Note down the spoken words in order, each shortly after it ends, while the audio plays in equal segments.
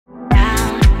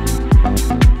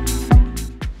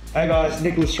Hey guys,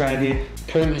 Nicholas Strand here.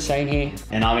 Karim Hussain here.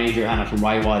 And I'm Andrew Hanna from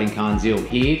Ray White in Carnes Hill,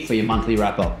 here for your monthly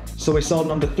wrap-up. So we sold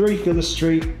number 3 Phyllis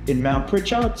Street in Mount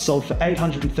Pritchard, sold for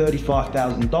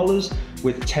 $835,000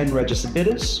 with 10 registered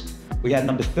bidders. We had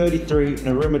number 33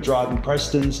 Naruma Drive in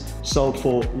Prestons, sold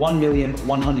for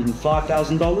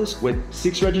 $1,105,000 with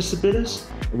 6 registered bidders.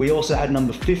 We also had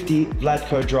number 50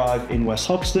 Vladco Drive in West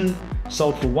Hoxton,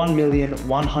 sold for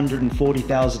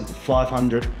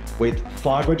 $1,140,500 with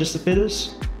 5 registered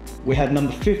bidders. We had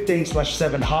number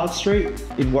 15/7 Hard Street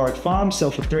in Warwick Farm,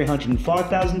 sell for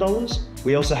 $305,000.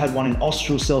 We also had one in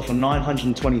Austral, sell for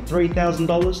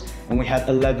 $923,000. And we had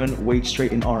 11 Weed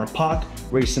Street in Oran Park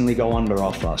recently go under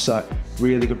offer. So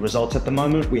really good results at the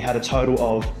moment. We had a total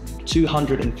of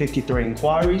 253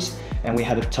 inquiries and we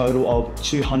had a total of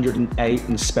 208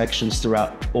 inspections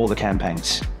throughout all the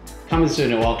campaigns. Coming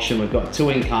soon to auction, we've got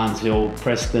 2 in Carnes Hill,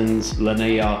 Prestons,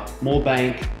 Lanier,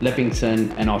 Moorebank,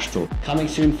 Leppington and Austral. Coming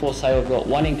soon for sale, we've got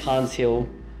 1 in Carnes Hill,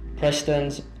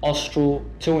 Prestons, Austral,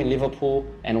 2 in Liverpool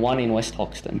and 1 in West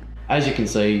Hoxton. As you can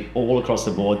see, all across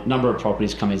the board, number of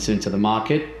properties coming soon to the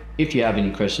market. If you have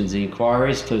any questions or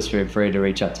inquiries, please feel free to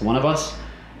reach out to one of us.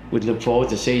 We'd look forward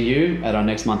to seeing you at our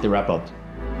next monthly wrap-up.